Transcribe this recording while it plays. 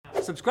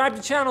Subscribe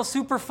to channel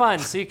Super Fun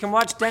so you can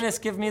watch Dennis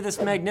give me this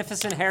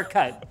magnificent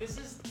haircut. This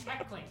is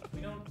TechLink.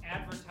 We don't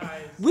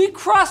advertise. We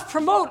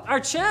cross-promote our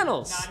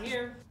channels. Not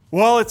here.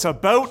 Well, it's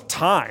about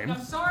time.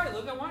 I'm sorry,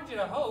 Luke. I wanted you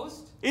to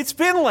host. It's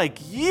been like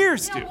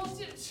years, Yeah, dude. well,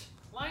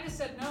 Linus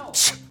said no.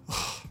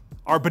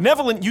 Our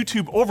benevolent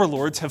YouTube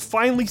overlords have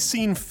finally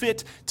seen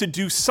fit to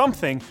do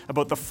something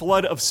about the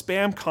flood of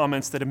spam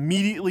comments that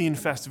immediately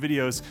infest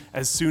videos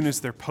as soon as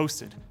they're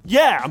posted.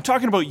 Yeah, I'm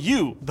talking about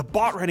you, the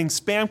bot writing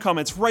spam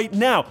comments right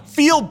now.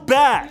 Feel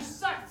bad. You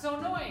suck. It's so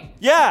annoying.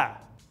 Yeah.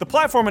 The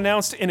platform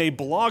announced in a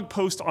blog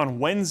post on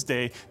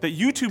Wednesday that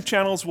YouTube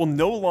channels will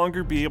no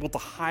longer be able to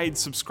hide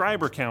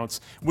subscriber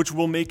counts, which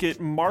will make it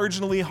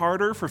marginally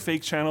harder for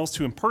fake channels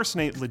to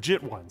impersonate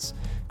legit ones.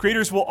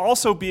 Creators will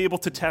also be able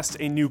to test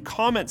a new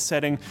comment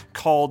setting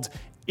called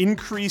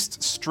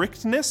increased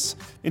strictness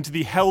into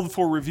the held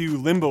for review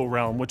limbo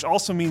realm, which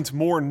also means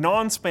more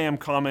non-spam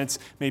comments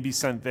may be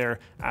sent there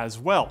as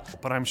well.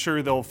 But I'm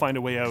sure they'll find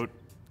a way out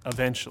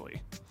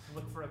eventually.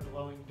 Look for a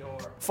glowing door.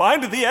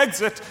 Find the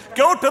exit,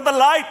 go to the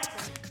light!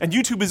 And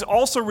YouTube is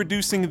also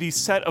reducing the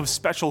set of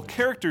special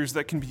characters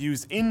that can be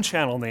used in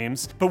channel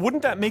names, but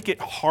wouldn't that make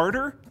it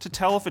harder to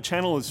tell if a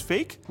channel is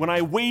fake? When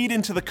I wade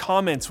into the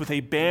comments with a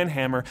ban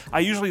hammer,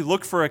 I usually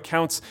look for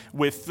accounts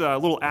with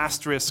little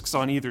asterisks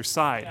on either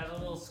side. Yeah, the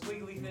little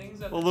squiggly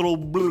things. A little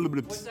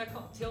What's that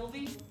called?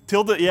 Tilde?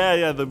 tilde,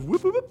 yeah, the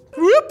whoop whoop whoop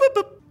whoop whoop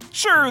whoop.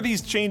 Sure,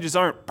 these changes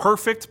aren't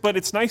perfect, but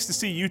it's nice to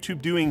see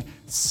YouTube doing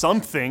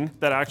something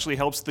that actually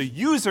helps the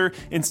user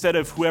instead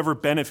of whoever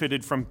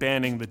benefited from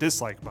banning the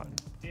dislike button.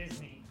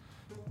 Disney.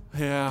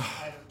 Yeah.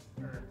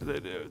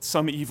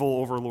 Some evil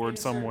overlord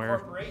somewhere.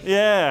 Corporation.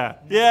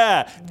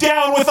 Yeah.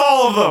 Down with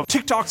all of them!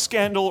 TikTok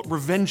scandal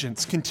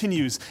revengeance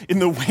continues in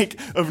the wake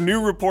of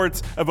new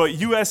reports about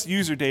US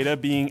user data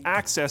being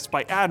accessed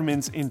by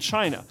admins in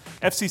China.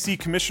 FCC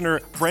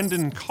Commissioner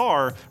Brendan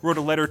Carr wrote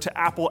a letter to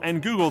Apple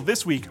and Google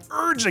this week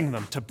urging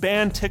them to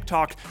ban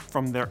TikTok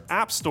from their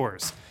app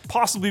stores.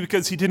 Possibly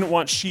because he didn't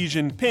want Xi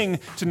Jinping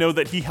to know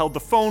that he held the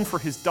phone for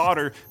his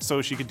daughter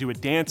so she could do a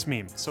dance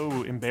meme.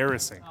 So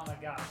embarrassing. Oh my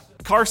gosh.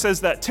 Carr says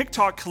that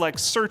TikTok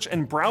collects search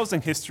and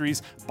browsing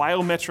histories,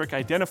 biometric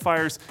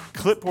identifiers,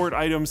 clipboard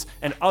items,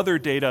 and other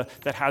data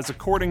that has,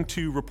 according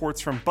to reports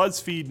from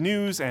BuzzFeed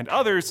News and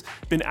others,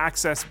 been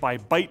accessed by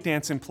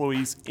ByteDance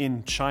employees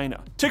in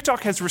China.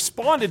 TikTok has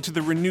responded to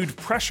the renewed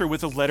pressure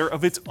with a letter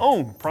of its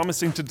own,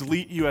 promising to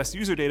delete US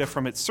user data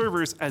from its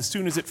servers as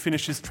soon as it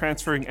finishes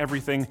transferring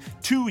everything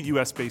to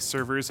US-based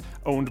servers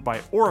owned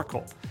by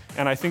Oracle.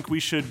 And I think we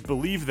should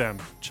believe them.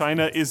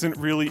 China isn't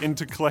really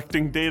into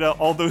collecting data.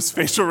 All those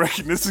facial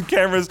recognition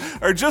cameras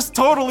are just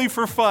totally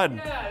for fun.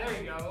 Yeah,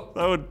 there you go.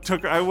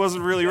 I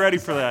wasn't really ready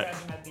for that.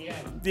 Sarcasm at the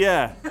end.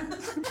 Yeah.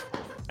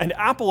 And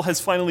Apple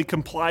has finally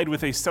complied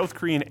with a South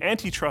Korean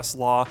antitrust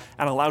law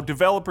and allowed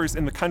developers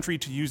in the country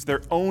to use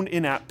their own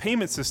in-app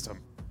payment system.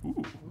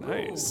 Ooh,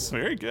 nice.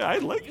 Very good. I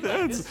like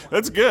that.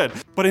 That's good.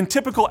 But in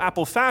typical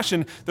Apple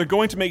fashion, they're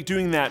going to make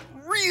doing that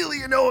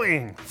really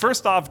annoying.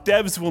 First off,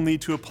 devs will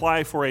need to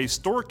apply for a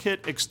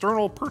StoreKit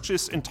external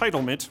purchase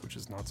entitlement, which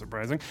is not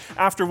surprising,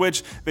 after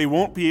which they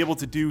won't be able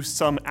to do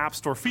some App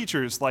Store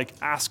features like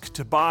ask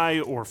to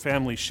buy or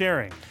family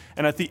sharing.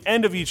 And at the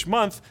end of each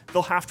month,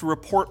 they'll have to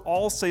report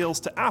all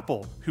sales to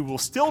Apple, who will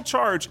still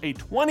charge a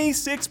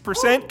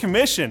 26%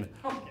 commission.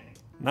 Okay.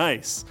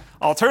 Nice.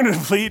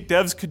 Alternatively,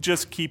 devs could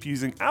just keep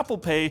using Apple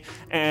Pay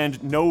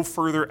and no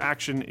further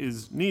action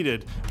is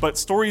needed. But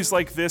stories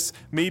like this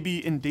may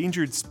be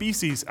endangered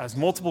species as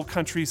multiple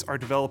countries are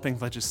developing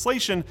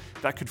legislation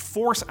that could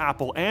force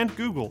Apple and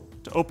Google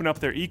to open up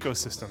their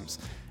ecosystems.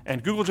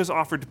 And Google just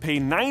offered to pay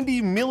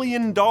 $90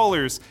 million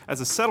as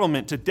a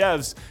settlement to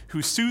devs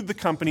who sued the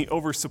company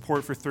over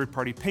support for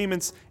third-party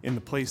payments in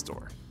the Play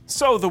Store.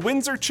 So the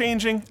winds are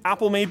changing.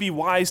 Apple may be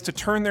wise to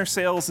turn their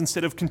sails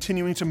instead of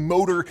continuing to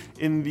motor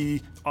in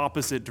the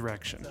opposite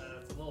direction.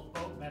 It's a little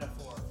boat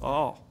metaphor.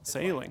 Oh,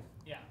 sailing.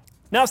 Yeah.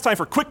 Now it's time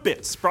for Quick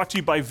Bits, brought to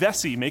you by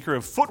Vessi, maker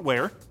of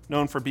footwear,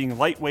 known for being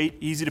lightweight,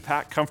 easy to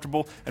pack,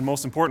 comfortable, and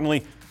most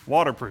importantly,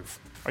 waterproof.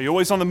 Are you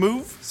always on the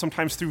move,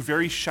 sometimes through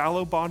very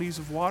shallow bodies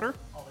of water?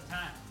 All the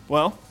time.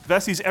 Well,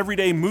 Vessi's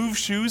everyday move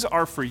shoes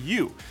are for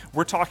you.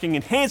 We're talking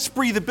enhanced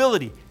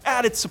breathability,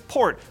 added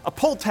support, a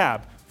pull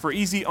tab for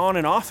easy on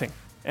and offing,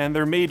 and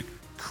they're made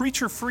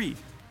creature-free.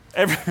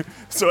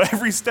 So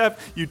every step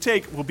you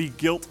take will be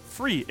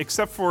guilt-free,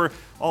 except for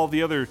all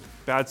the other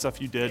bad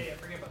stuff you did Yeah,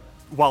 forget about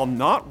that. while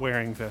not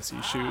wearing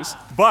Vessi shoes.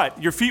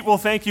 But your feet will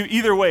thank you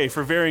either way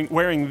for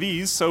wearing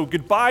these, so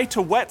goodbye to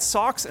wet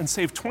socks and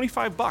save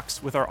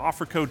 $25 with our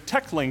offer code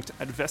TechLinked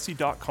at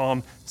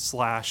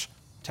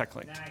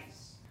vessi.com/TechLinked.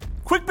 Nice.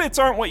 Quick Bits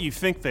aren't what you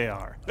think they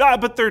are.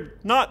 But they're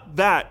not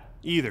that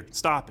either.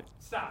 Stop it.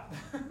 Stop.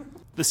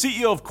 The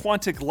CEO of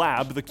Quantic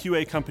Lab, the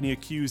QA company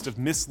accused of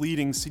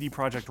misleading CD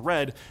Projekt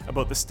Red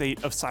about the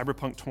state of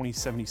Cyberpunk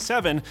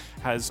 2077,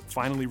 has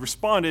finally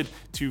responded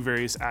to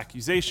various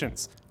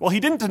accusations. While he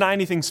didn't deny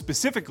anything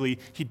specifically,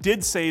 he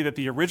did say that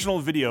the original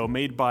video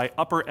made by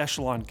upper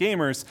echelon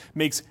gamers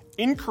makes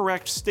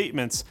incorrect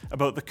statements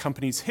about the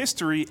company's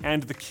history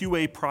and the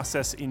QA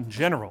process in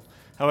general.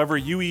 However,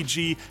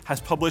 UEG has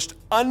published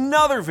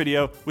another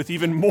video with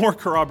even more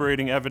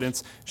corroborating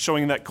evidence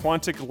showing that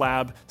Quantic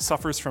Lab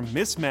suffers from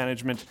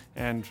mismanagement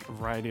and a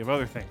variety of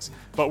other things.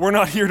 But we're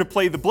not here to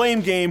play the blame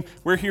game,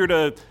 we're here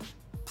to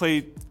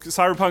play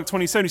Cyberpunk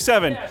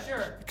 2077. Yeah,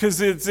 sure. Because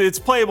it's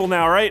playable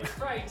now, right?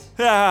 Right.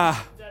 Yeah,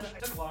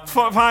 That took long.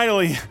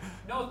 finally.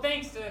 No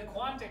thanks to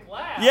Quantic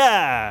Lab.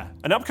 Yeah!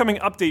 An upcoming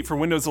update for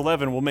Windows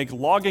 11 will make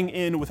logging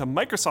in with a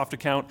Microsoft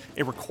account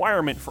a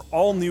requirement for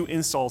all new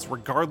installs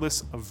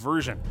regardless of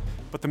version.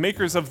 But the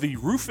makers of the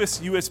Rufus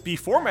USB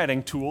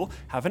formatting tool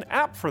have an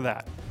app for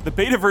that. The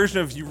beta version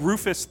of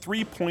Rufus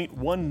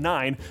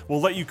 3.19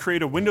 will let you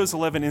create a Windows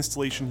 11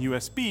 installation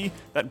USB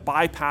that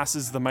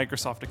bypasses the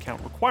Microsoft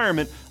account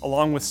requirement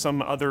along with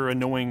some other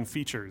annoying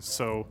features.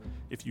 So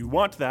if you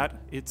want that,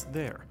 it's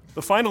there.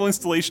 The final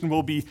installation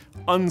will be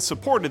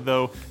unsupported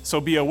though,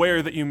 so be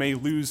aware that you may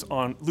lose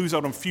out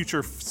on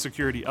future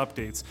security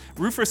updates.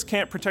 Rufus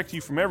can't protect you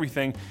from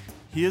everything.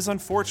 He is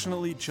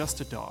unfortunately just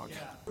a dog.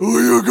 Oh,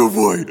 yeah, good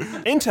boy.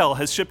 Intel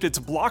has shipped its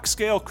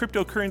block-scale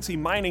cryptocurrency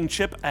mining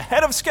chip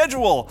ahead of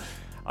schedule.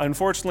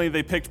 Unfortunately,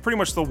 they picked pretty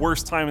much the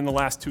worst time in the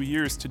last 2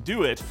 years to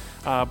do it,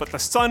 but the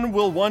sun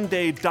will one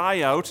day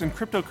die out and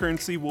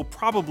cryptocurrency will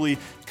probably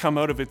come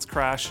out of its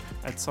crash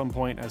at some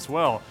point as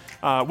well.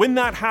 When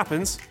that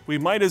happens, we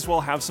might as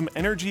well have some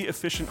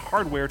energy-efficient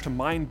hardware to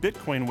mine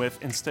Bitcoin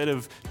with instead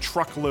of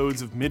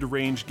truckloads of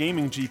mid-range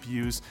gaming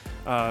GPUs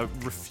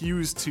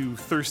refused to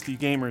thirsty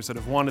gamers that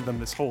have wanted them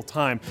this whole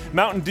time.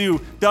 Mountain Dew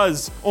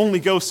does only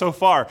go so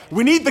far.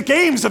 We need the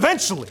games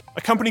eventually!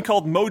 A company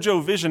called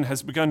Mojo Vision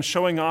has begun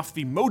showing off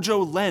the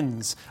Mojo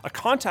Lens, a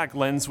contact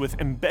lens with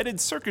embedded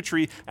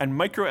circuitry and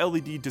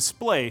micro-LED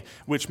display,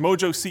 which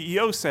Mojo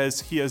CEO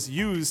says he has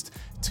used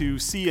to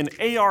see an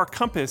AR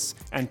compass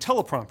and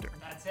teleprompter.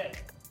 That's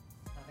it.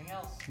 Nothing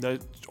else.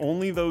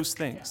 Only those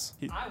things.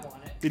 Yeah. I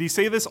want it. Did he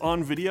say this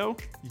on video,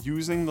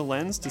 using the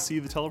lens to see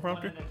the teleprompter?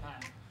 One at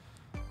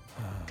a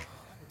time.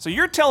 So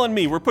you're telling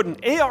me we're putting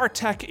AR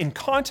tech in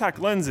contact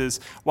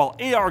lenses while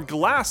AR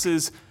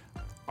glasses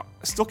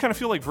still kind of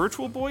feel like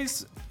Virtual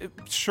Boys?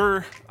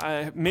 Sure,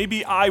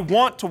 maybe I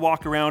want to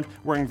walk around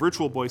wearing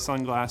Virtual Boy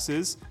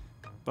sunglasses,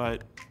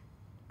 but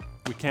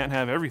we can't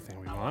have everything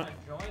we want. I want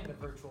to join the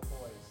Virtual Boys.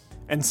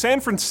 And San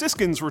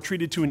Franciscans were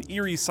treated to an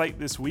eerie sight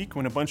this week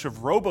when a bunch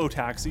of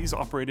robo-taxis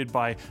operated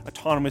by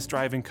autonomous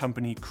driving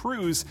company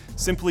Cruise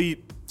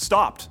simply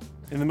stopped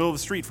in the middle of the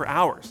street for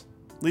hours,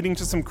 leading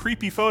to some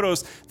creepy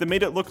photos that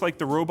made it look like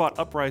the robot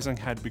uprising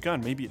had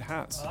begun. Maybe it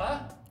has.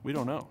 We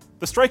don't know.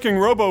 The striking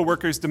robo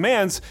workers'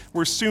 demands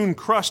were soon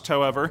crushed,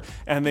 however,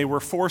 and they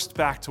were forced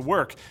back to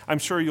work. I'm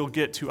sure you'll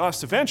get to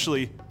us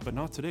eventually, but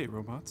not today,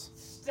 robots.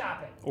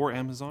 Stop it. Or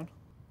Amazon.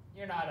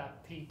 You're not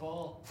a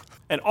people.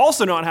 And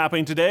also not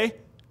happening today,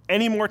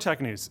 any more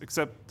tech news,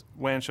 except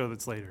WAN show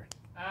that's later.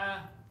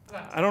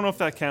 I don't know if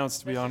that counts,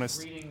 to be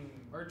honest. Reading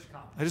merch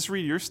comments. I just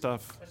read your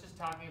stuff. That's just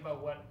talking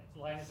about what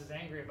Linus is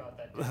angry about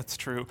that day. That's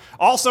true.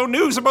 Also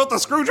news about the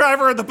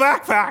screwdriver in the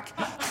backpack.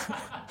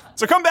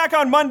 So come back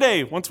on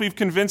Monday once we've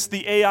convinced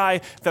the AI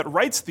that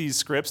writes these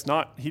scripts,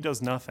 he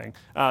does nothing,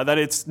 that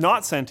it's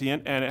not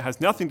sentient and it has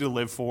nothing to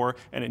live for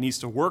and it needs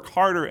to work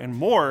harder and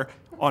more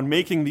on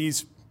making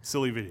these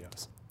silly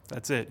videos.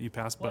 That's it. You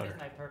passed butter. What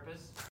is my purpose?